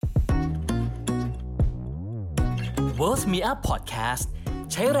World Me Up Podcast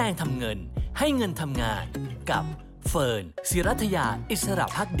ใช้แรงทำเงินให้เงินทำงานกับเฟิร์น ศิรัทยาอิสระ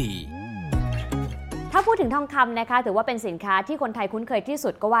ภักดีถ้าพูดถึงทองคำนะคะถือว่าเป็นสินค้าที่คนไทยคุ้นเคยที่สุ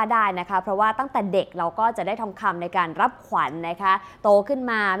ดก็ว่าได้นะคะเพราะว่าตั้งแต่เด็กเราก็จะได้ทองคำในการรับขวัญ นะคะโตขึ้น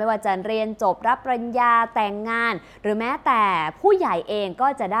มาไม่ว่าจะเรียนจบรับปริญญาแต่งงานหรือแม้แต่ผู้ใหญ่เองก็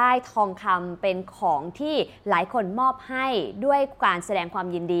จะได้ทองคำเป็นของที่หลายคนมอบให้ด้วยการแสดงความ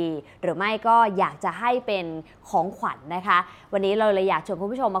ยินดีหรือไม่ก็อยากจะให้เป็นของขวัญ นะคะวันนี้เราเลยอยากชวนคุณ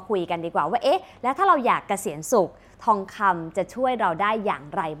ผู้ชมมาคุยกันดีกว่าว่าแล้วถ้าเราอยากเกษียณสุขทองคำจะช่วยเราได้อย่าง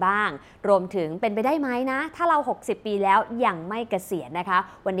ไรบ้างรวมถึงเป็นไปได้ไหมนะถ้าเรา60ปีแล้วยังไม่เกษียณนะคะ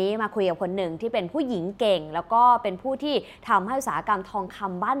วันนี้มาคุยกับคนหนึ่งที่เป็นผู้หญิงเก่งแล้วก็เป็นผู้ที่ทำให้อุตสาหกรรมทองค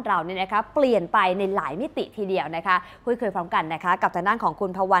ำบ้านเราเนี่ยนะคะเปลี่ยนไปในหลายมิติทีเดียวนะคะคุยพร้อมกันนะคะกับทางด้านของคุ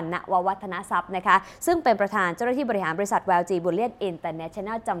ณพวรรณ ณวัฒนทรัพย์นะคะซึ่งเป็นประธานเจ้าหน้าที่บริหารบริษัท YLG Bullion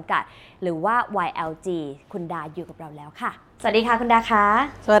International จำกัดหรือว่า YLG คุณดาอยู่กับเราแล้วค่ะสวัสดีค่ะคุณดาคะ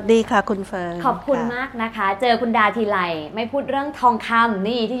สวัสดีค่ะคุณเฟิร์นขอบคุณมากนะคะเจอคุณดาทีไรไม่พูดเรื่องทองคำ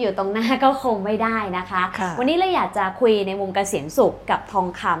นี่ที่อยู่ตรงหน้าก็คงไม่ได้นะคะวันนี้เลยอยากจะคุยในมุมเกษียณสุขกับทอง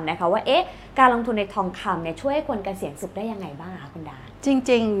คำนะคะว่าการลงทุนในทองคำเนี่ยช่วยให้คนเกษียณสุขได้ยังไงบ้างคะคุณดาจ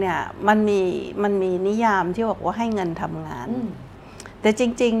ริงๆเนี่ยมันมีนิยามที่บอกว่าให้เงินทำงานแต่จ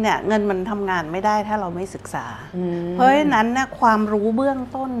ริงๆเนี่ยเงินมันทำงานไม่ได้ถ้าเราไม่ศึกษาเพราะฉะนั้นเนี่ยความรู้เบื้อง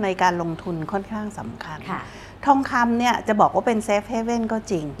ต้นในการลงทุนค่อนข้างสำคัญทองคำเนี่ยจะบอกว่าเป็นเซฟเฮเว่นก็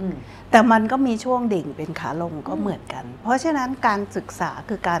จริงแต่มันก็มีช่วงดิ่งเป็นขาลงก็เหมือนกันเพราะฉะนั้นการศึกษา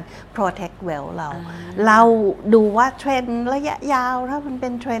คือการ protect wealth เราดูว่าเทรนด์ระยะยาวถ้ามันเป็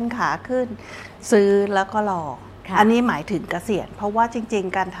นเทรนด์ขาขึ้นซื้อแล้วก็รออันนี้หมายถึงเกษียณเพราะว่าจริง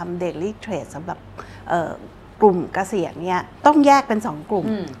ๆการทำ daily trade สำหรับกลุ่มเกษียณเนี่ยต้องแยกเป็น2กลุ่ม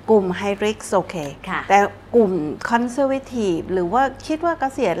กลุ่ม high risk โอเคแต่กลุ่ม conservative หรือว่าคิดว่าเก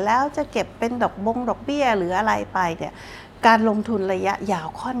ษียณแล้วจะเก็บเป็นดอกเบี้ยหรืออะไรไปเนี่ยการลงทุนระยะยาว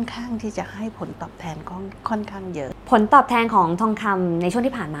ค่อนข้างที่จะให้ผลตอบแทนค่อนข้างเยอะผลตอบแทนของทองคำในช่วง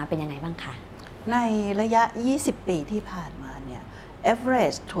ที่ผ่านมาเป็นยังไงบ้างคะในระยะ20ปีที่ผ่านมาเนี่ย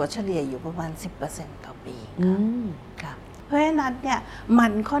average ถัวเฉลี่ยอยู่ประมาณ 10% ต่อปีค่ะเพราะฉะนั้นเนี่ยมั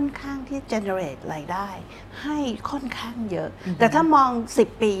นค่อนข้างที่ generate รายได้ให้ค่อนข้างเยอะแต่ถ้ามอง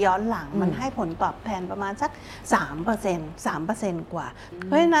10ปีย้อนหลังมันให้ผลตอบแทนประมาณสัก 3% กว่าเ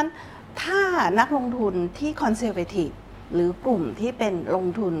พราะฉะนั้นถ้านักลงทุนที่ conservative หรือกลุ่มที่เป็นลง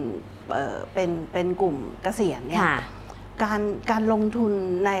ทุนเป็นกลุ่มเกษียณเนี่ยการลงทุน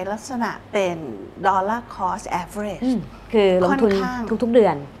ในลักษณะเป็น dollar cost average คือลงทุนทุกๆเดื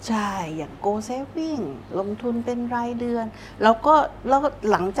อนใช่อย่าง go saving ลงทุนเป็นรายเดือนแล้ว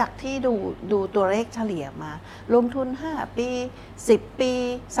หลังจากที่ดูตัวเลขเฉลี่ยมาลงทุน5ปี10ปี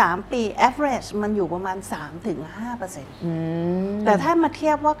3ปี average มันอยู่ประมาณ 3-5% แต่ถ้ามาเที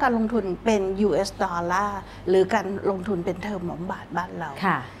ยบว่าการลงทุนเป็น US ดอลลาร์หรือการลงทุนเป็นเทอมของบาทบ้านเรา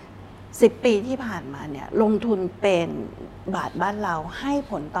10ปีที่ผ่านมาเนี่ยลงทุนเป็นบาทบ้านเราให้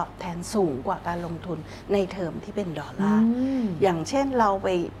ผลตอบแทนสูงกว่าการลงทุนในเทอมที่เป็นดอลลาร์อย่างเช่นเรา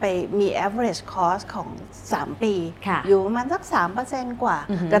ไปมี average cost ของ3ปีอยู่ประมาณสัก 3% กว่า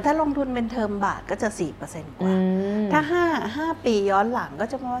แต่ถ้าลงทุนเป็นเทอมบาทก็จะ 4% กว่าถ้า5ปีย้อนหลังก็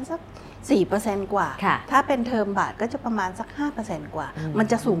จะประมาณสัก 4% กว่าถ้าเป็นเทอมบาทก็จะประมาณสัก 5% กว่ามัน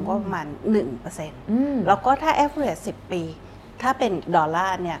จะสูงกว่าประมาณ 1% แล้วก็ถ้า average 10ปีถ้าเป็นดอลลา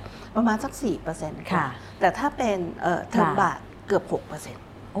ร์เนี่ยประมาณสัก 4% ค่ะแต่ถ้าเป็นเทอมบาทเกือบ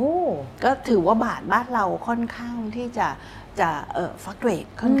 6% ก็ถือว่าบาทบ้านเราค่อนข้างที่จะfluctuate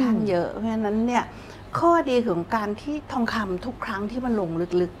ค่อนข้างเยอะเพราะฉะนั้นเนี่ยข้อดีของการที่ทองคำทุกครั้งที่มันลง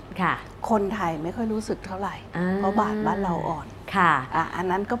ลึกๆคนไทยไม่ค่อยรู้สึกเท่าไหร่เพราะบาทบ้านเราอ่อนอัน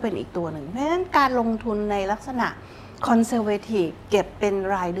นั้นก็เป็นอีกตัวหนึ่งเพราะฉะนั้นการลงทุนในลักษณะ conservative เก็บเป็น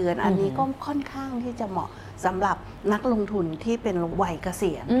รายเดือนอันนี้ก็ค่อนข้างที่จะเหมาะสำหรับนักลงทุนที่เป็นวัยเก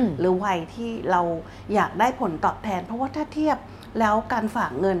ษียณหรือวัยที่เราอยากได้ผลตอบแทนเพราะว่าถ้าเทียบแล้วการฝา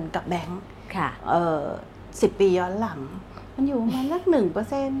กเงินกับแบงก์10 ปีย้อนหลังมันอยู่ประมาณสัก 1%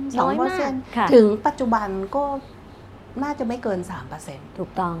 2% ถึงปัจจุบันก็น่าจะไม่เกิน 3% ถู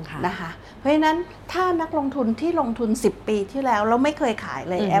กต้องค่ะนะคะเพราะฉะนั้นถ้านักลงทุนที่ลงทุน10 ปีที่แล้วเราไม่เคยขาย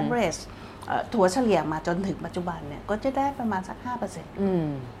เลย average ถัวเฉลี่ยมาจนถึงปัจจุบันเนี่ยก็จะได้ประมาณสัก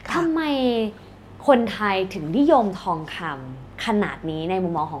 5% ทำไมคนไทยถึงนิยมทองคำขนาดนี้ในมุ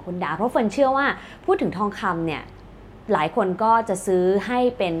มมองของคุณดาเพราะเฟิร์นเชื่อว่าพูดถึงทองคำเนี่ยหลายคนก็จะซื้อให้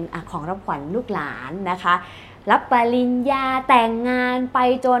เป็นของรับขวัญลูกหลานนะคะรับปริญญาแต่งงานไป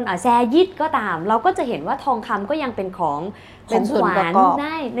จนแซยิดก็ตามเราก็จะเห็นว่าทองคำก็ยังเป็นของขวัญไ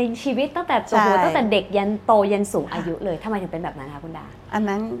ด้ในชีวิตตั้งแต่เด็กยันโตยันสูงอายุเลยทำไมถึงเป็นแบบนั้นคะคุณดาอัน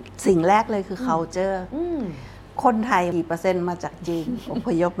นั้นสิ่งแรกเลยคือ culture คนไทยกี่เปอร์เซ็นต์มาจากจีน อพ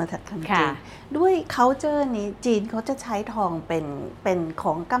ยพมาจากทางจีนด้วย culture นี้จีนเขาจะใช้ทองเป็นข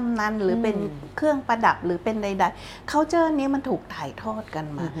องกำนันหรือเป็นเครื่องประดับหรือเป็นใดๆ culture นี้มันถูกถ่ายทอดกัน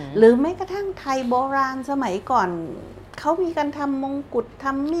มาหรือแม้กระทั่งไทยโบราณสมัยก่อนเขามีการทำมงกุฎท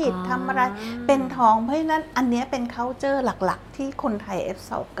ำมีดทำอะไรเป็นทองเพราะฉะนั้นอันนี้เป็น culture หลักๆที่คนไทยเอฟ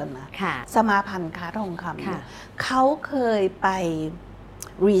สอบกันมาสมาพันธ์ค้าทองคำเนี่ยเขาเคยไป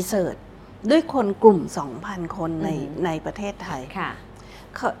รีเสิร์ชด้วยคนกลุ่ม 2,000 คนในประเทศไทย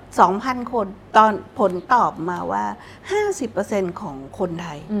 2,000 คนตอนผลตอบมาว่า 50% ของคนไท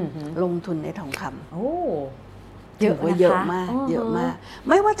ยลงทุนในทองคำเยอะว่าเยอะมากเยอะมาก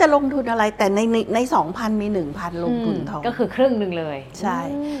ไม่ว่าจะลงทุนอะไรแต่ใน 2,000 มี 1,000 ลงทุนทองก็คือครึ่งหนึ่งเลยใช่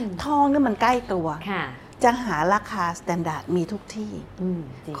ทองนี่มันใกล้ตัวจะหาราคาสแตนดาร์ดมีทุกที่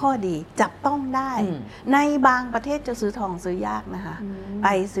ข้อดีจับต้องได้ในบางประเทศจะซื้อทองซื้อยากนะคะไป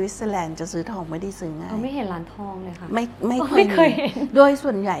สวิตเซอร์แลนด์จะซื้อทองไม่ได้ซื้อง่ายไม่เห็นร้านทองเลยค่ะไม่เคยโดยส่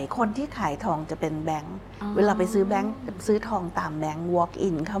วนใหญ่คนที่ขายทองจะเป็นแบงค์เวลาไปซื้อแบงค์ซื้อทองตามแบงค์ walk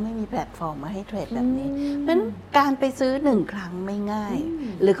in เขาไม่มีแพลตฟอร์มมาให้เทรดแบบนี้เพราะฉะนั้นการไปซื้อ1 ครั้งไม่ง่าย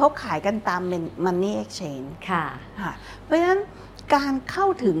หรือเขาขายกันตาม money exchange ค่ะเพราะฉะนั้นการเข้า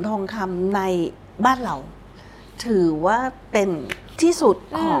ถึงทองคำในบ้านเราถือว่าเป็นที่สุด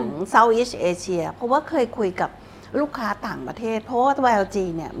ของ Southeast Asia เพราะว่าเคยคุยกับลูกค้าต่างประเทศเพราะว่า วายแอล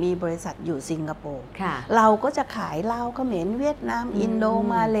เนี่ยมีบริษัทอยู่สิงคโปร์เราก็จะขายลาวเขมรเวียดนามอินโด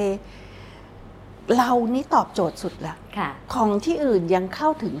มาเลเรานี่ตอบโจทย์สุดละของที่อื่นยังเข้า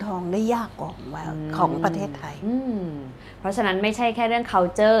ถึงทองได้ยากกว่าของประเทศไทยเพราะฉะนั้นไม่ใช่แค่เรื่อง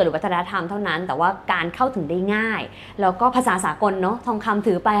culture หรือวัฒนธรรมเท่านั้นแต่ว่าการเข้าถึงได้ง่ายแล้วก็ภาษาสากลเนาะทองคำ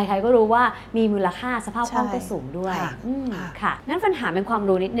ถือไปใครก็รู้ว่ามีมูลค่าสภาพคล่องก็สูงด้วยค่ะงั้นปัญหาเป็นความ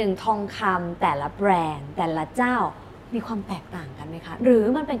รู้นิดนึงทองคำแต่ละแบรนด์แต่ละเจ้ามีความแตกต่างกันไหมคะหรือ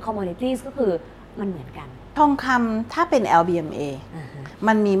มันเป็น commodities ก็คือมันเหมือนกันทองคำถ้าเป็น LBMA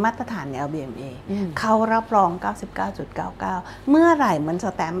มันมีมาตรฐาน LBMA เขารับรอง 99.99 เมื่อไหร่มันส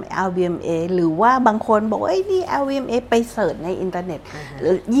แตมป์ LBMA หรือว่าบางคนบอกว่าไอ้นี่ LBMA ไปเสิร์ชในอินเทอร์เน็ต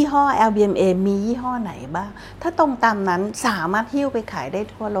ยี่ห้อ LBMA มียี่ห้อไหนบ้างถ้าตรงตามนั้นสามารถหิ้วไปขายได้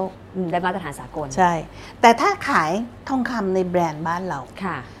ทั่วโลกได้มาตรฐานสากลใช่แต่ถ้าขายทองคำในแบรนด์บ้านเรา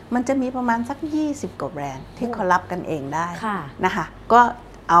มันจะมีประมาณสัก20 กว่าแบรนด์ที่เขารับกันเองได้นะคะก็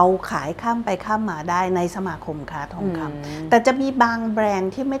เอาขายข้ามไปข้ามมาได้ในสมาคมค้าทองคำแต่จะมีบางแบรน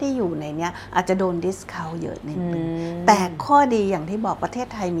ด์ที่ไม่ได้อยู่ในนี้อาจจะโดนดิสคาวน์เยอะนิดนึงแต่ข้อดีอย่างที่บอกประเทศ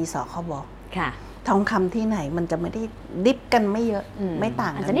ไทยมีสคบทองคำที่ไหนมันจะไม่ได้ดิฟกันไม่เยอะไม่ต่า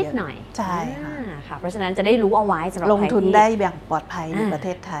งกันเยอะจะนิดหน่อยใช่ค่ะเพราะฉะนั้นจะได้รู้เอาไว้สำหรับลงทุนได้อย่างปลอดภัยในประเท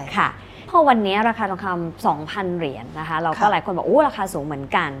ศไทยค่ะพอวันนี้ราคาทองคำ 2,000 เหรียญนะคะเราก็หลายคนบอกราคาสูงเหมือน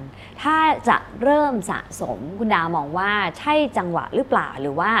กันถ้าจะเริ่มสะสมคุณดามองว่าใช่จังหวะหรือเปล่าห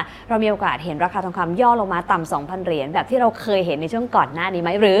รือว่าเรามีโอกาสเห็นราคาทองคำย่อลงมาต่ำ 2,000 เหรียญแบบที่เราเคยเห็นในช่วงก่อนหน้านี้ไหม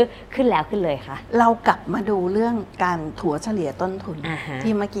หรือขึ้นแล้วขึ้นเลยคะเรากลับมาดูเรื่องการถัวเฉลี่ยต้นทุน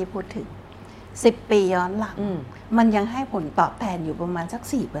ที่เมื่อกี้พูดถึง10 ปีย้อนหลังมันยังให้ผลตอบแทนอยู่ประมาณสัก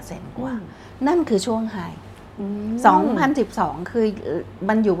 4% กว่านั่นคือช่วงไฮ2012 คือ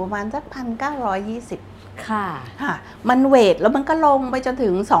มันอยู่ประมาณสัก 1,920 ค่ะมันเวทแล้วมันก็ลงไปจนถึ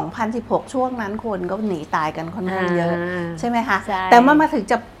ง 2016 ช่วงนั้นคนก็หนีตายกันค่อนข้างเยอะใช่ไหมคะแต่มาถึง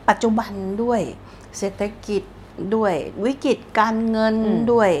จะปัจจุบันด้วยเศรษฐกิจด้วยวิกฤตการเงิน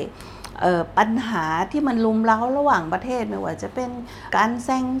ด้วยปัญหาที่มันลุมเล้าระหว่างประเทศไม่ว่าจะเป็นการแซ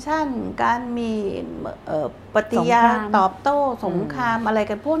งชั่นการมีปฏิญาณตอบโต้สงครามอะไร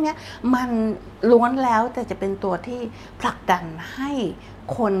กันพวกนี้มันล้วนแล้วแต่จะเป็นตัวที่ผลักดันให้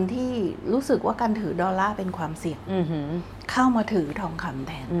คนที่รู้สึกว่าการถือดอลลาร์เป็นความเสี่ยงเข้ามาถือทองคำแ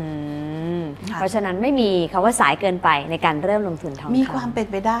ทนเพราะฉะนั้นไม่มีคำว่าสายเกินไปในการเริ่มลงทุนทองคำมีความเป็น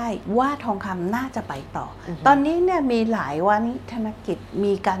ไปได้ว่าทองคำน่าจะไปต่อตอนนี้เนี่ยมีหลายวันนี้ธนกิจ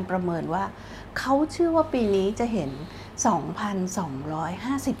มีการประเมินว่าเขาเชื่อว่าปีนี้จะเห็น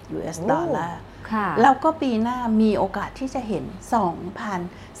 2,250 US ดอลลาร์แล้วก็ปีหน้ามีโอกาสที่จะเห็น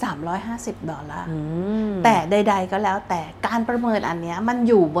 2,350 ดอลลาร์แต่ใดๆก็แล้วแต่การประเมินอันนี้มัน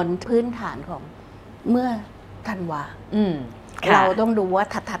อยู่บนพื้นฐานของเมื่อธันวาเราต้องดูว่า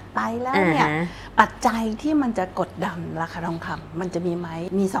ถัดๆไปแล้วเนี่ยปัจจัยที่มันจะกดดันราคาทองคำมันจะมีไหม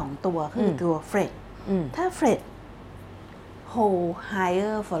มี2ตัวคือตัวเฟดถ้าเฟด hold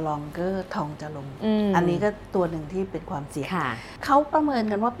higher for longer ทองจะลงอันนี้ก็ตัวหนึ่งที่เป็นความเสี่ยงเขาประเมิน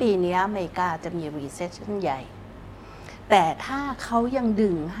กันว่าปีนี้อเมริกาจะมี recession ใหญ่ แต่ถ้าเขายังดึ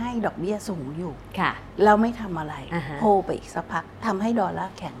งให้ดอกเบี้ยสูงอยู่แล้วไม่ทำอะไรโฮไปอีกสักพักทำให้ดอลลา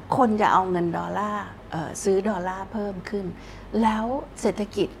ร์แข็งคนจะเอาเงินดอลลาร์ซื้อดอลลาร์เพิ่มขึ้นแล้วเศรษฐ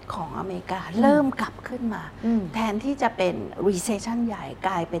กิจของอเมริกาเริ่มกลับขึ้นมาแทนที่จะเป็น recession ใหญ่ก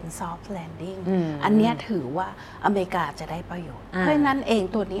ลายเป็น soft landing อันนี้ถือว่าอเมริกาจะได้ประโยชน์เพราะนั้นเอง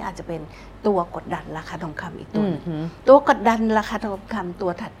ตัวนี้อาจจะเป็นตัวกดดันราคาทองคำอีกตัวกดดันราคาทองคำตั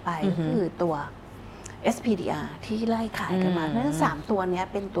วถัดไปคือตัว SPDR ที่ไล่ขายกันมาเพราะฉะนั้น3ตัวนี้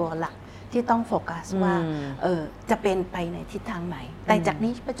เป็นตัวหลักที่ต้องโฟกัสว่าจะเป็นไปในทิศทางไหนแต่จาก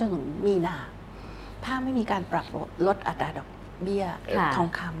นี้ไปจนถึงมีนาถ้าไม่มีการปรับลดอัตราดอกเบี้ยทอง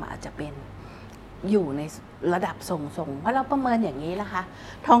คำอาจจะเป็นอยู่ในระดับทรงๆเพราะเราประเมินอย่างนี้นะคะ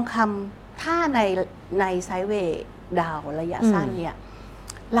ทองคำถ้าในไซด์เวย์ดาวระยะสั้นเนี่ย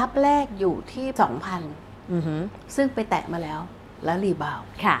รับแรกอยู่ที่ 2,000 ซึ่งไปแตะมาแล้วรีบาว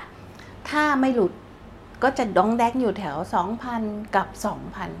ถ้าไม่หลุดก็จะดองแดงอยู่แถว 2,000 กับ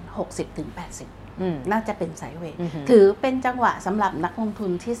 2,060 ถึง 80น่าจะเป็นไซด์เวย์ถือเป็นจังหวะสำหรับนักลงทุ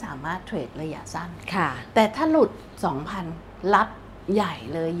นที่สามารถเทรดระยะสั้นแต่ถ้าหลุด 2,000 รับใหญ่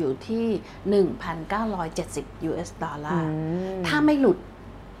เลยอยู่ที่ 1,970 US ดอลลาร์ถ้าไม่หลุด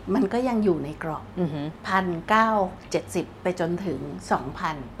มันก็ยังอยู่ในกรอบ 1,970 ไปจนถึง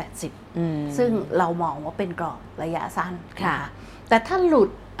 2,080 ซึ่งเรามองว่าเป็นกรอบระยะสั้นนะคะแต่ถ้าหลุ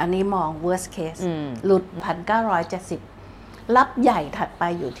ดอันนี้มอง worst case หลุด 1,970 รับใหญ่ถัดไป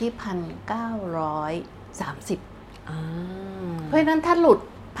อยู่ที่ 1,930 เพราะฉะนั้นถ้าหลุด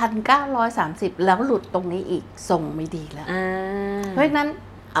 1,930 แล้วหลุดตรงนี้อีกส่งไม่ดีแล้วเพราะฉะนั้น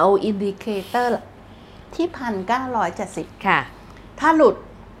เอาอินดิเคเตอร์ที่ 1,970 ถ้าหลุด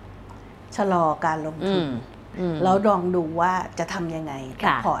ชะลอการลงทุนแล้วลองดูว่าจะทำยังไงกั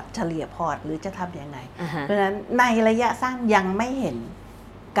บพอร์ตเฉลี่ยพอร์ตหรือจะทำยังไงเพราะฉะนั้นในระยะสั้นยังไม่เห็น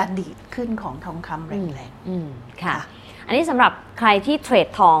การดีดขึ้นของทองคำแรงๆค่ะอันนี้สำหรับใครที่เทรด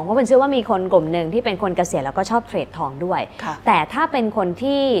ทองเพราะผมเชื่อว่ามีคนกลุ่มหนึ่งที่เป็นคนเกษียณแล้วก็ชอบเทรดทองด้วยแต่ถ้าเป็นคน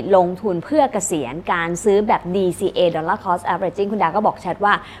ที่ลงทุนเพื่อเกษียณการซื้อแบบ DCA Dollar Cost Averaging คุณดาก็บอกชัด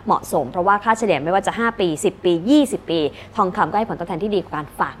ว่าเหมาะสมเพราะว่าค่าเฉลี่ยไม่ว่าจะ5ปี10ปี20ปีทองคำก็ให้ผลตอบแทนที่ดีกว่าการ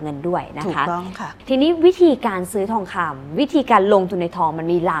ฝากเงินด้วยนะคะถูกต้องค่ะทีนี้วิธีการซื้อทองคำวิธีการลงทุนในทองมัน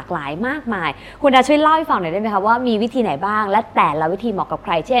มีหลากหลายมากมายคุณดาช่วยเล่าให้ฟังหน่อยได้ไหมคะว่ามีวิธีไหนบ้างและแต่ละวิธีเหมาะกับใค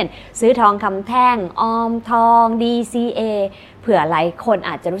รเช่นซื้อทองคำแท่งออมทอง DCAเผื่อหลายคน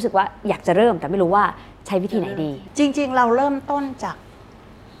อาจจะรู้สึกว่าอยากจะเริ่มแต่ไม่รู้ว่าใช้วิธีไหนดีจริงๆเราเริ่มต้นจาก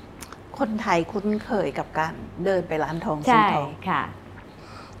คนไทยคุ้นเคยกับการเดินไปร้านทองซื้อทอง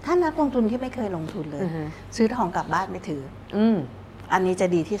ถ้านักลงทุนที่ไม่เคยลงทุนเลยซื้อทองกลับบ้านไปถืออันนี้จะ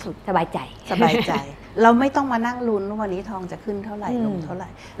ดีที่สุดสบายใจเราไม่ต้องมานั่งลุ้นว่าวันนี้ทองจะขึ้นเท่าไหร่ลงเท่าไหร่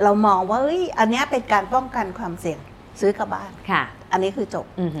เรามองว่าอันนี้เป็นการป้องกันความเสี่ยงซื้อกลับบ้านอันนี้คือจบ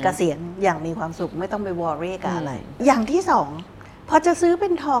เกษียณอย่างมีความสุขไม่ต้องไปวอรี่กับอะไรอย่างที่สองพอจะซื้อเป็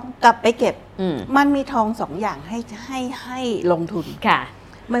นทองกลับไปเก็บมันมีทองสองอย่างให้ลงทุน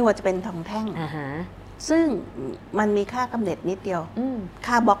ไม่ว่าจะเป็นทองแท่งซึ่งมันมีค่ากำเนิดนิดเดียว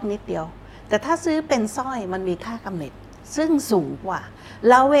ค่าบล็อกนิดเดียวแต่ถ้าซื้อเป็นสร้อยมันมีค่ากำเนิดซึ่งสูงกว่า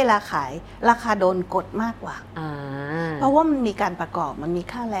แล้วเวลาขายราคาโดนกดมากกว่าเพราะว่ามันมีการประกอบมันมี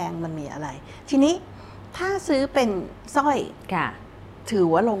ค่าแรงมันมีอะไรทีนี้ถ้าซื้อเป็นสร้อยถือ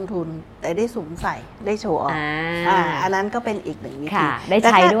ว่าลงทุนแต่ได้สวมใส่ได้โชว์ออกอันนั้นก็เป็นอีกหนึ่งวิธีได้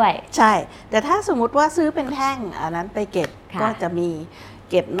ใช้ด้วยใช่แต่ถ้าสมมุติว่าซื้อเป็นแท่งอันนั้นไปเก็บก็จะมี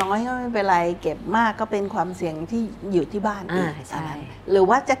เก็บน้อยก็ไม่เป็นไรเก็บมากก็เป็นความเสี่ยงที่อยู่ที่บ้านอีกอันนั้นหรือ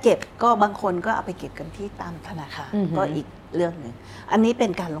ว่าจะเก็บก็บางคนก็เอาไปเก็บกันที่ตามธนาคารก็อีกเรื่องหนึ่งอันนี้เป็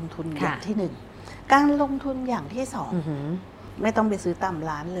นการลงทุนอย่างที่หนึ่งการลงทุนอย่างที่สองไม่ต้องไปซื้อตาม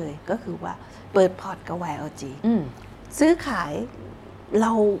ร้านเลยก็คือว่าเปิดพอร์ตกับ วายแอลจ ซื้อขายเร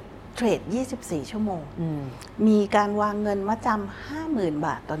าเทรด24ชั่วโมงมีการวางเงินมัดจำ 50,000 บ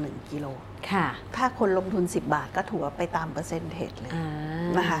าทต่อ1กิโลถ้าคนลงทุน10บาทก็ถัวไปตามเปอร์เซ็นต์เทรดเลย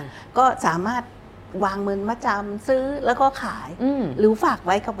นะคะก็สามารถวางเงินมัดจำซื้อแล้วก็ขายหรือฝากไ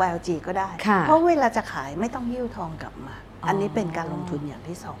ว้กับ วายแอลจ ก็ได้เพราะเวลาจะขายไม่ต้องหิ้วทองกลับมาอันนี้เป็นการลงทุนอย่าง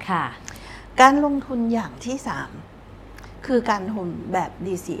ที่สองการลงทุนอย่างที่สามคือการลงทุนแบบ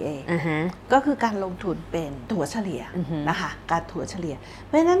DCA ก็คือการลงทุนเป็นถัวเฉลี่ยนะคะการถัวเฉลี่ยเ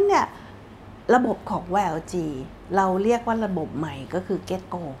พราะฉะนั้นเนี่ยระบบของ วายแอลจ เราเรียกว่าระบบใหม่ก็คือ Get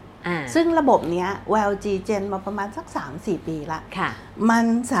Go ซึ่งระบบนี้ วายแอลจ เจนมาประมาณสัก 3-4 ปีละมัน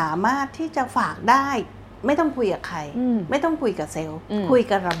สามารถที่จะฝากได้ไม่ต้องคุยกับใครไม่ต้องคุยกับเซลล์คุย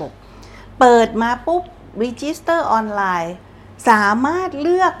กับระบบเปิดมาปุ๊บ Register ออนไลน์สามารถเ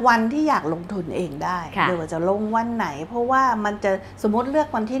ลือกวันที่อยากลงทุนเองได้ไม่ว่าจะลงวันไหนเพราะว่ามันจะสมมติเลือก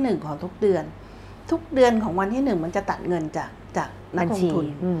วันที่1ของทุกเดือนของวันที่1มันจะตัดเงินจาก จากนักลงทุน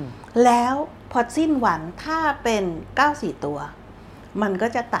แล้วพอสิ้นวันถ้าเป็น94ตัวมันก็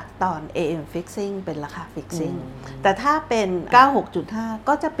จะตัดตอน AM fixing เป็นราคา fixing แต่ถ้าเป็น 96.5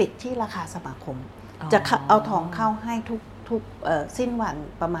 ก็จะปิดที่ราคาสมาคมจะเอาทองเข้าให้ทุกสิ้นวัน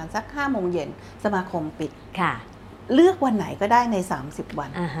ประมาณสัก 5 โมงเย็นสมาคมปิดเลือกวันไหนก็ได้ใน30วัน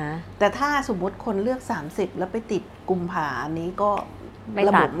แต่ถ้าสมมุติคนเลือก30แล้วไปติดกุมภาอันนี้ก็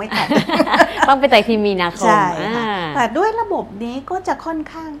ระบบไม่ตัด ต้องไปแต่ที่มีนาคม ใช่ค่ะแต่ด้วยระบบนี้ก็จะค่อน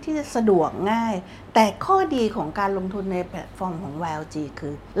ข้างที่จะสะดวกง่ายแต่ข้อดีของการลงทุนในแพลตฟอร์มของ วายแอลจ คื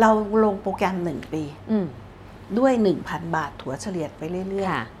อเราลงโปรแกรม1ปีด้วย 1,000 บาทถัวเฉลี่ยไปเรื่อย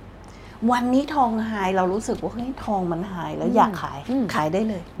ๆวันนี้ทองไฮเรารู้สึกว่าเฮ้ยทองมันไฮแล้วอยากขายได้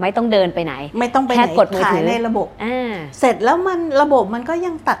เลยไม่ต้องเดินไปไหนไม่ต้องไปไหนขายในระบบเสร็จแล้วมันระบบมันก็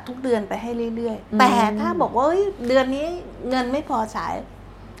ยังตัดทุกเดือนไปให้เรื่อยๆแต่ถ้าบอกว่าเดือนนี้เงินไม่พอใช้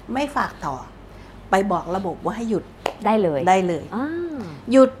ไม่ฝากต่อไปบอกระบบว่าให้หยุดได้เลย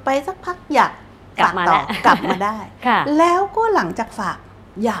หยุดไปสักพักอยากฝากต่อกลับมาได้แล้วก็หลังจากฝาก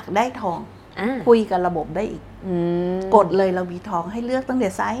อยากได้ทองคุยกับระบบได้อีกกดเลยเรามีทองให้เลือกตั้งแต่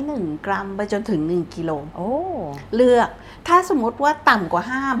ไซส์1 กรัมไปจนถึง1 กิโลเลือกถ้าสมมติว่าต่ำกว่า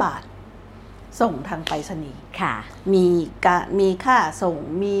5 บาทส่งทางไปรษณีย์มีค่าส่ง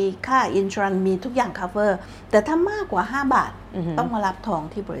มีค่าอินชรันมีทุกอย่าง cover แต่ถ้ามากกว่า5 บาทต้องมารับทอง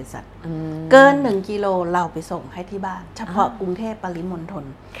ที่บริษัทเกิน1 กิโลเราไปส่งให้ที่บ้านเฉพาะกรุงเทพปริมณฑล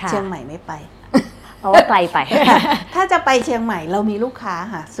เชียงใหม่ไม่ไปเพราะว่าไกลไป ถ้าจะไปเชียงใหม่เรามีลูกค้า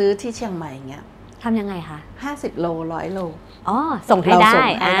ค่ะซื้อที่เชียงใหม่เงี้ยทำยังไงคะ50 โล100 โลส่งให้ได้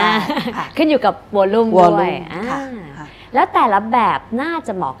ขึ้นอยู่กับวอลลุ่มด้วยแล้วแต่ละแบบน่าจ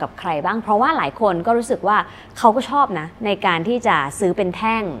ะเหมาะกับใครบ้างเพราะว่าหลายคนก็รู้สึกว่าเขาก็ชอบนะในการที่จะซื้อเป็นแ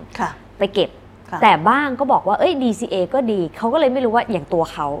ท่งไปเก็บแต่บ้างก็บอกว่าDCA ก็ดีเขาก็เลยไม่รู้ว่าอย่างตัว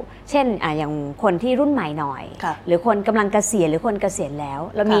เขาเช่นอย่างคนที่รุ่นใหม่หน่อยหรือคนกำลังเกษียณหรือคนเกษียณแล้ว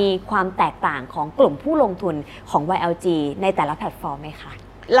เรามีความแตกต่างของกลุ่มผู้ลงทุนของ YLG ในแต่ละแพลตฟอร์มไหมคะ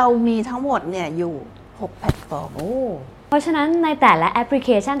เรามีทั้งหมดเนี่ยอยู่6แพลตฟอร์มเพราะฉะนั้นในแต่ละแอปพลิเค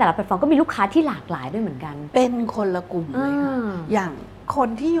ชันแต่ละแพลตฟอร์มก็มีลูกค้าที่หลากหลายด้วยเหมือนกันเป็นคนละกลุ่มเลยค่ะอย่างคน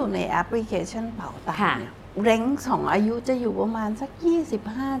ที่อยู่ในแอปพลิเคชันเป๋าตังค์เนี่ยเร้งของอายุจะอยู่ประมาณสัก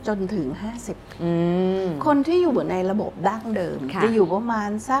25จนถึง50คนที่อยู่ในระบบดั้งเดิมจะอยู่ประมาณ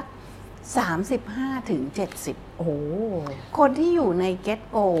สัก35ถึง70คนที่อยู่ใน Get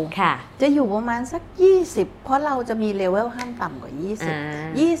Go จะอยู่ประมาณสัก20เพราะเราจะมีเลเวลห้ามต่ำกว่า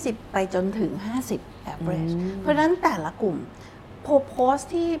20ไปจนถึง50 average เพราะฉะนั้นแต่ละกลุ่มโพสต์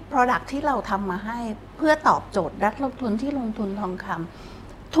ที่ product ที่เราทำมาให้เพื่อตอบโจทย์นักลงทุนที่ลงทุนทองค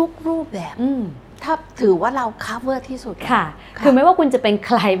ำทุกรูปแบบถ้าถือว่าเรา cover ที่สุดค่ะคือไม่ว่าคุณจะเป็นใ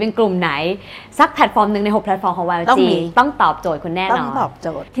ครเป็นกลุ่มไหนสักแพลตฟอร์มหนึ่งใน6แพลตฟอร์มของ YLG ต้องตอบโจทย์คุณแน่นอนต้องตอบโจ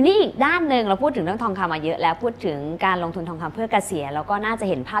ทย์ทีนี้อีกด้านหนึ่งเราพูดถึงเรื่องทองคำมาเยอะแล้วพูดถึงการลงทุนทองคำเพื่อเกษียณแล้วก็น่าจะ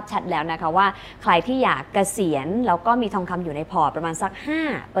เห็นภาพชัดแล้วนะคะว่าใครที่อยากเกษียณแล้วก็มีทองคำอยู่ในพอร์ตประมาณสัก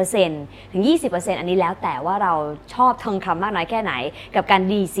 5% ถึง 20% อันนี้แล้วแต่ว่าเราชอบทองคำมากน้อยแค่ไหนกับการ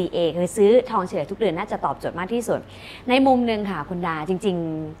DCA คือซื้อทองเฉลี่ยทุกเดือนน่าจะตอบโจทย์มากที่สุดในมุมนึงค่ะคุณดาจริง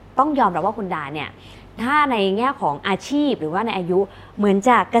ๆต้องยอมรับว่าคุณดาเนี่ยถ้าในแง่ของอาชีพหรือว่าในอายุเหมือนจ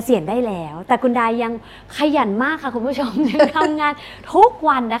ะเกษียณได้แล้วแต่คุณดายังขยันมากค่ะคุณผู้ชม ทำงานทุก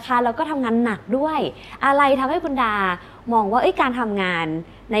วันนะคะแล้วก็ทำงานหนักด้วยอะไรทำให้คุณดามองว่าการทำงาน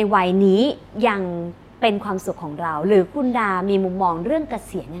ในวัยนี้ยังเป็นความสุขของเราหรือคุณดามีมุมมองเรื่องเก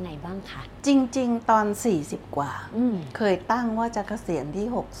ษียณยังไงบ้างคะจริงๆตอน40กว่าเคยตั้งว่าจะเกษียณที่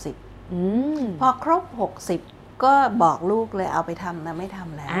60พอครบ60ก็บอกลูกเลยเอาไปทำนะไม่ท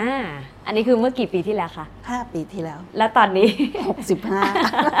ำแล้วอันนี้คือเมื่อกี่ปีที่แล้วคะ5 ปีที่แล้วแล้วตอนนี้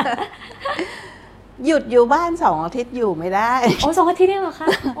65หยุดอยู่บ้าน2 อาทิตย์อยู่ไม่ได้2 อาทิตย์ได้เหรอคะ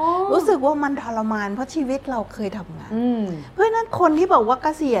รู้สึกว่ามันทรมานเพราะชีวิตเราเคยทำงานเพราะนั้นคนที่บอกว่าเก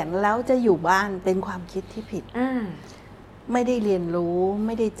ษียณแล้วจะอยู่บ้านเป็นความคิดที่ผิดไม่ได้เรียนรู้ไ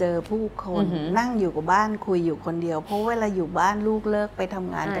ม่ได้เจอผู้คนนั่งอยู่กับบ้านคุยอยู่คนเดียวเพราะเวลาอยู่บ้านลูกเลิกไปท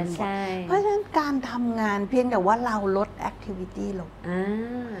ำงานกันหมดเพราะฉะนั้นการทำงานเพียงแต่ว่าเราลดแอคทิวิตี้ลง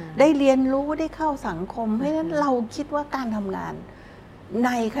ได้เรียนรู้ได้เข้าสังคมเพราะฉะนั้นเราคิดว่าการทำงานใน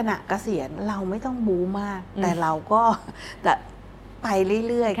ขณะเกษียณเราไม่ต้องบู๊มากแต่เราก็จะไป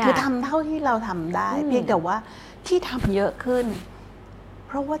เรื่อยๆคือทำเท่าที่เราทำได้เพียงแต่ว่าที่ทำเยอะขึ้น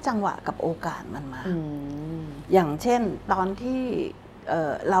เพราะว่าจังหวะกับโอกาสมันมาอย่างเช่นตอนที่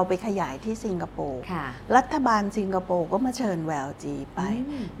เราไปขยายที่สิงคโปร์รัฐบาลสิงคโปร์ก็มาเชิญ YLG ไป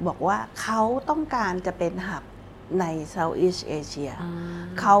บอกว่าเขาต้องการจะเป็นหับใน Southeast Asia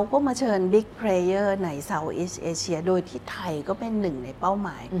เขาก็มาเชิญ Big Player ใน Southeast Asia โดยที่ไทยก็เป็นหนึ่งในเป้าหม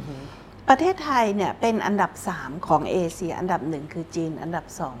าย ประเทศไทยเนี่ยเป็นอันดับ3ของเอเชียอันดับ1คือจีนอันดับ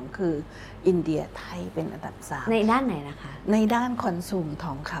2คืออินเดียไทยเป็นอันดับ3ในด้านไหนนะคะในด้านคอนซูมท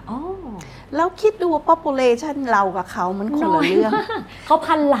องคำแล้วคิดดูว่า population เรากับเขามันคนละเรื่องเขา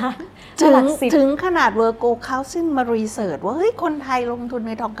1,000 ล้านถึงขนาดเวอร์โกเขาซึ่งมารีเสิร์ชว่าเฮ้ยคนไทยลงทุนใ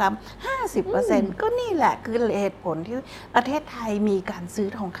นทองคำ 50% ก็นี่แหละคือเหตุผลที่ประเทศไทยมีการซื้อ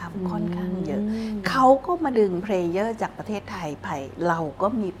ทองคำค่อนข้างเยอะเขาก็มาดึงเพลเยอร์จากประเทศไทยไปเราก็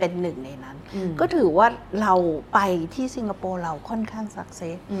มีเป็นหนึ่งในนั้นก็ถือว่าเราไปที่สิงคโปร์เราค่อนข้างสักเซ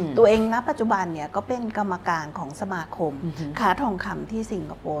สตัวเองณปัจจุบันเนี่ยก็เป็นกรรมการของสมาคมค้าทองคำที่สิง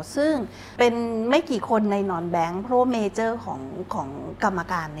คโปร์ซึ่งเป็นไม่กี่คนในนอนแบงค์เพราะเมเจอร์ของกรรม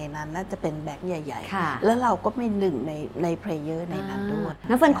การในนั้นน่าจะเป็นแบงค์ใหญ่ๆแล้วเราก็มีหนึ่งในเพลเยอร์ในนั้นด้วย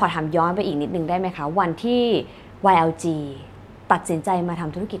งั้นเฟิร์นขอถามย้อนไปอีกนิดนึงได้ไหมคะวันที่ YLG ตัดสินใจมาท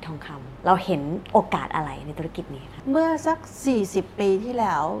ำธุรกิจทองคำเราเห็นโอกาสอะไรในธุรกิจนี้คะเมื่อสัก40ปีที่แ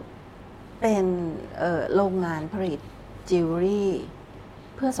ล้วเป็นโรงงานผลิตจิวเวลรี่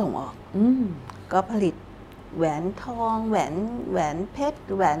เพื่อส่งออกก็ผลิตแหวนทองแหวนเพชร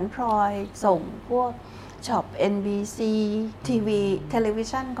แหวนพลอยส่งพวกช็อป NBC ทีวีเทเลวิ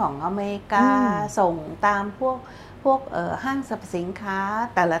ชันของอเมริกาส่งตามพวกห้างสรรพสินค้า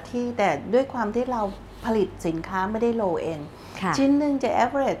แต่ละที่แต่ด้วยความที่เราผลิตสินค้าไม่ได้โลเอ็นชิ้นหนึ่งจะ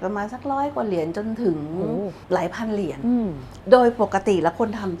average ประมาณสัก100 กว่าเหรียญจนถึงหลายพันเหรียญโดยปกติแล้วคน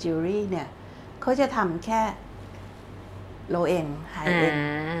ทำจิวเวลรี่เนี่ยเขาจะทำแค่โลเอ็นไฮเอ็น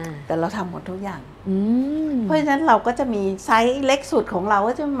แต่เราทำหมดทุกอย่างเพราะฉะนั้นเราก็จะมีไซส์เล็กสุดของเรา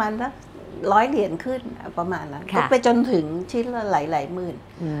ก็จะประมาณ100 เหรียญขึ้นประมาณนั้นก็ไปจนถึงชิ้นละหลายหมื่น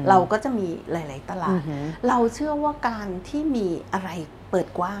เราก็จะมีหลายๆตลาดเราเชื่อว่าการที่มีอะไรเปิด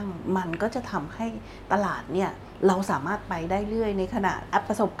กว้างมันก็จะทำให้ตลาดเนี่ยเราสามารถไปได้เรื่อยในขณะป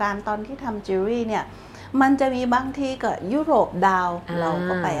ระสบการณ์ตอนที่ทำจิวเวลรี่เนี่ยมันจะมีบางทีก็ยุโรปดาวเรา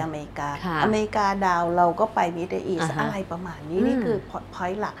ก็ไปอเมริกาอเมริกาดาวเราก็ไปมิดเดิลอีสต์อะไรประมาณนี้นี่คือพอ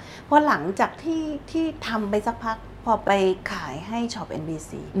ยต์หลักเพราะหลังจากที่ทำไปสักพักพอไปขายให้ช็อป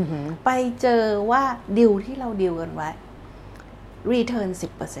NBC ไปเจอว่าดิวที่เราดิวกันไว้ return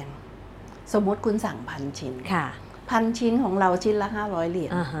 10% สมมติคุณสั่ง1,000 ชิ้น1,000 ชิ้นของเราชิ้นละ500 เหรีย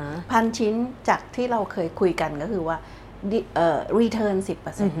ญ1,000 ชิ้นจากที่เราเคยคุยกันก็คือว่าreturn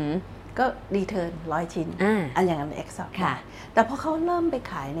 10%ก็รีเทิร์น100 ชิ้นอันอย่างนั้น Excel แต่พอเขาเริ่มไป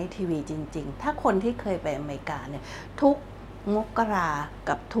ขายในทีวีจริงๆถ้าคนที่เคยไปอเมริกาเนี่ยทุกมกรา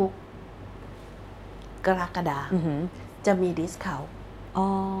กับทุกกรกฎาจะมีดิสเคาท์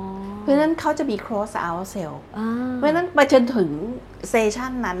เพราะฉะนั้นเขาจะมี cross out sale เพราะฉะนั้นไปจนถึงเซสชั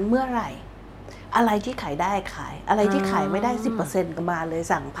นนั้นเมื่อไหร่อะไรที่ขายได้ขายอะไรที่ขายไม่ได้ 10% ก็มาเลย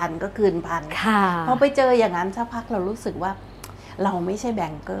สั่ง1,000 ก็คืน 1,000 พอไปเจออย่างนั้นสักพักเรารู้สึกว่าเราไม่ใช่แบ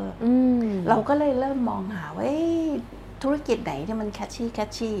งเกอร์เราก็เลยเริ่มมองหาว่าธุรกิจไหนที่มันแคช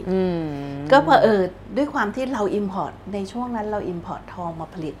ชี่ก็พอด้วยความที่เรา import ในช่วงนั้นเรา import ทองมา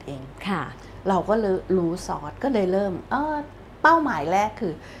ผลิตเองเราก็เลยรู้ซอสก็เลยเริ่มเป้าหมายแรกคื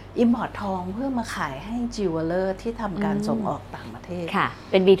อ import ทองเพื่อมาขายให้จิวเวลเลอร์ที่ทำการส่งออกต่างประเทศ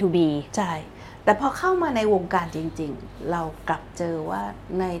เป็น B2B ใช่แต่พอเข้ามาในวงการจริงๆเรากลับเจอว่า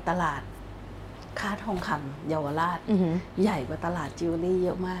ในตลาดค้าทองคำเยาวราชใหญ่กว่าตลาดจิวเวลรี่เย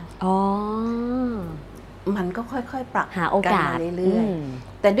อะมากมันก็ค่อยๆปรับหาโอกาสเรื่อย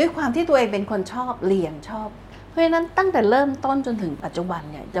ๆแต่ด้วยความที่ตัวเองเป็นคนชอบเรียนชอบเพราะฉะนั้นตั้งแต่เริ่มต้นจนถึงปัจจุบัน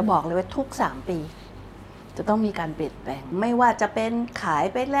เนี่ยจะบอกเลยว่าทุก3 ปีจะต้องมีการเปลี่ยนแปลงไม่ว่าจะเป็นขาย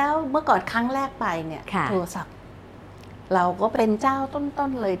ไปแล้วเมื่อก่อนครั้งแรกไปเนี่ยโทรศัพท์เราก็เป็นเจ้าต้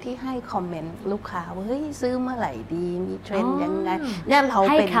นๆเลยที่ให้คอมเมนต์ลูกค้าว่าเฮ้ยซื้อเมื่อไหร่ดีมีเทรนด์ยังไงเนี่ยเรา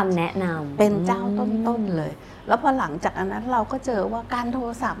เป็นคำแนะนำเป็นเจ้าต้นๆเลยแล้วพอหลังจากนั้นเราก็เจอว่าการโทร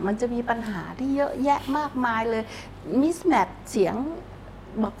ศัพท์มันจะมีปัญหาที่เยอะแยะมากมายเลยมิสแมทเสียง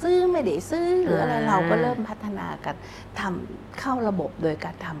บอกซื้อไม่ได้ซื้อหรืออะไรเราก็เริ่มพัฒนากันทำเข้าระบบโดยก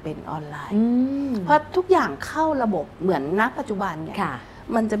ารทำเป็นออนไลน์เพราะทุกอย่างเข้าระบบเหมือนณปัจจุบันเนี่ย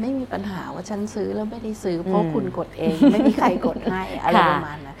มันจะไม่มีปัญหาว่าฉันซื้อแล้วไม่ได้ซื้อเพราะคุณกดเองไม่มีใครกดให้อะไรประม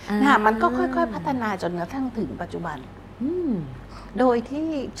าณนั้นมันก็ค่อยๆพัฒนาจนกระทั่งถึงปัจจุบันโดยที่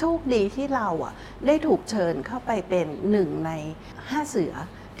โชคดีที่เราได้ถูกเชิญเข้าไปเป็น1 ใน 5 เสือ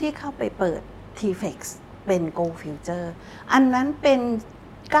ที่เข้าไปเปิด TFX เป็น Gold Future อันนั้นเป็น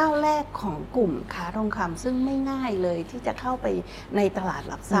ก้าวแรกของกลุ่มค้าทองคำซึ่งไม่ง่ายเลยที่จะเข้าไปในตลาด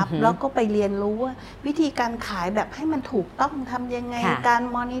หลักทรัพย์แล้วก็ไปเรียนรู้ว่าวิธีการขายแบบให้มันถูกต้องทำยังไงการ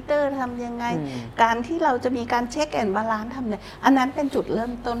มอนิเตอร์ทำยังไงการที่เราจะมีการเช็คแอนด์บาลานซ์ทำเนี่ยอันนั้นเป็นจุดเริ่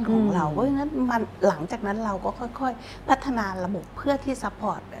มต้นของเราเพราะฉะนั้นมันหลังจากนั้นเราก็ค่อยๆพัฒนาระบบเพื่อที่ซัพพ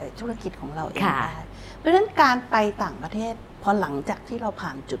อร์ตธุรกิจของเราเองได้เพราะฉะนั้นการไปต่างประเทศพอหลังจากที่เราผ่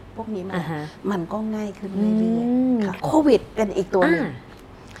านจุดพวกนี้มามันก็ง่ายขึ้นเรื่อยๆโควิดเป็นอีกตัวหนึ่ง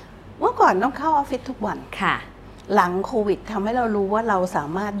เมื่อก่อนต้องเข้าออฟฟิศทุกวันค่ะหลังโควิดทำให้เรารู้ว่าเราสา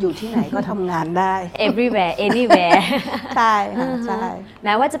มารถอยู่ที่ไหนก็ทำงานได้ everywhere anywhere ใช่ค่ะใช่แ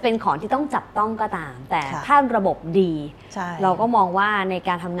ม้ว่าจะเป็นของที่ต้องจับต้องก็ตามแต่ถ้าระบบดีเราก็มองว่าในก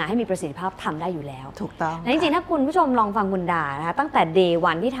ารทำงานให้มีประสิทธิภาพทำได้อยู่แล้วถูกต้องและจริงๆถ้าคุณผู้ชมลองฟังคุณดานะคะตั้งแต่ day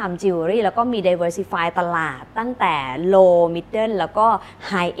 1 ที่ทำ jewelry แล้วก็มี diversify ตลาดตั้งแต่ low middle แล้วก็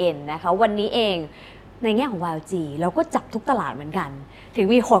high end นะคะวันนี้เองในแง่ของ YLG เราก็จับทุกตลาดเหมือนกันถึง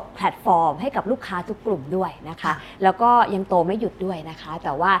มี6แพลตฟอร์มให้กับลูกค้าทุกกลุ่มด้วยนะคะแล้วก็ยังโตไม่หยุดด้วยนะคะแ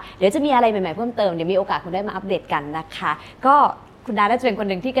ต่ว่าเดี๋ยวจะมีอะไรใหม่ๆเพิ่มเติมเดี๋ยวมีโอกาสคุณได้มาอัปเดตกันนะคะก็คุณดาน่าจะเป็นคน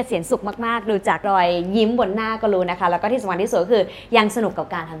หนึ่งที่เกษียณสุขมากๆดูจากรอยยิ้มบนหน้าก็รู้นะคะแล้วก็ที่สำคัญที่สุดก็คือยังสนุกกับ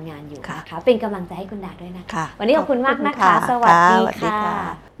การทำงานอยู่นะคะเป็นกำลังใจให้คุณดาด้วยนะคะวันนี้ขอบคุณมากนะคะสวัสดีค่ะ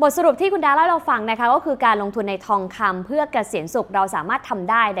บทสรุปที่คุณดาเล่าเราฟังนะคะก็คือการลงทุนในทองคำเพื่อเกษียณสุขเราสามารถทำ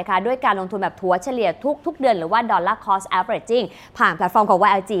ได้นะคะด้วยการลงทุนแบบถัวเฉลี่ยทุกเดือนหรือว่า dollar cost averaging ผ่านแพลตฟอร์มของ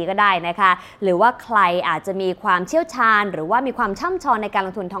YLG ก็ได้นะคะหรือว่าใครอาจจะมีความเชี่ยวชาญหรือว่ามีความช่ำชองในการล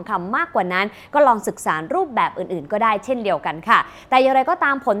งทุนทองคำมากกว่านั้นก็ลองศึกษารูปแบบอื่นๆก็ได้เช่นเดียวกันค่ะแต่อย่างไรก็ต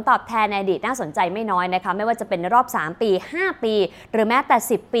ามผลตอบแทนในอดีตน่าสนใจไม่น้อยนะคะไม่ว่าจะเป็นในรอบ3ปี5ปีหรือแม้แต่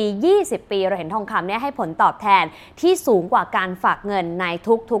10ปี20ปีเราเห็นทองคำเนี่ยให้ผลตอบแทนที่สูงกว่าการฝากเงินใน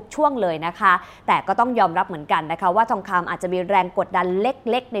ทุกช่วงเลยนะคะแต่ก็ต้องยอมรับเหมือนกันนะคะว่าทองคำอาจจะมีแรงกดดันเ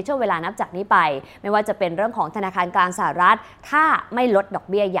ล็กๆในช่วงเวลานับจากนี้ไปไม่ว่าจะเป็นเรื่องของธนาคารกลางสหรัฐถ้าไม่ลดดอก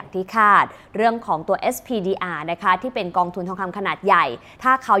เบี้ยอย่างที่คาดเรื่องของตัว SPDR นะคะที่เป็นกองทุนทองคำขนาดใหญ่ถ้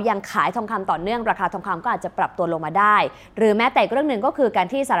าเขายังขายทองคำต่อเนื่องราคาทองคำก็อาจจะปรับตัวลงมาได้หรือแม้แต่เรื่องหนึ่งก็คือการ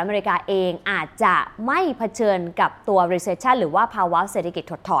ที่สหรัฐอเมริกาเองอาจจะไม่เผชิญกับตัว recession หรือว่าภาวะเศรษฐกิจ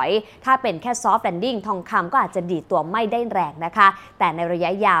ถดถอยถ้าเป็นแค่ soft landing ทองคำก็อาจจะดีดตัวไม่ได้แรงนะคะแต่ในระย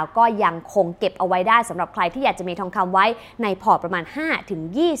ะยาวก็ยังคงเก็บเอาไว้ได้สำหรับใครที่อยากจะมีทองคำไว้ในพอร์ตประมาณ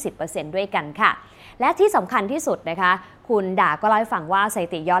 5-20% ด้วยกันค่ะและที่สำคัญที่สุดนะคะคุณดาก็เล่าให้ฟังว่าสถิ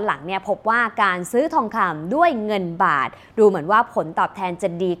ติย้อนหลังเนี่ยพบว่าการซื้อทองคำด้วยเงินบาทดูเหมือนว่าผลตอบแทนจะ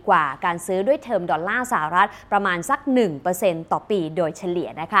ดีกว่าการซื้อด้วยเทอมดอลลาร์สหรัฐประมาณสัก 1% ต่อปีโดยเฉลี่ย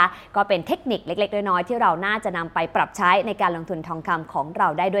นะคะก็เป็นเทคนิคเล็กๆน้อยๆที่เราน่าจะนำไปปรับใช้ในการลงทุนทองคำของเรา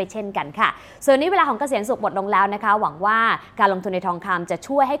ได้ด้วยเช่นกันค่ะส่วนนี้เวลาของเกษียณสุขหมดลงแล้วนะคะหวังว่าการลงทุนในทองคำจะ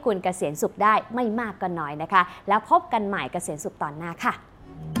ช่วยให้คุณเกษียณสุขได้ไม่มากก็น้อยนะคะแล้วพบกันใหม่เกษียณสุขตอนหน้าค่ะ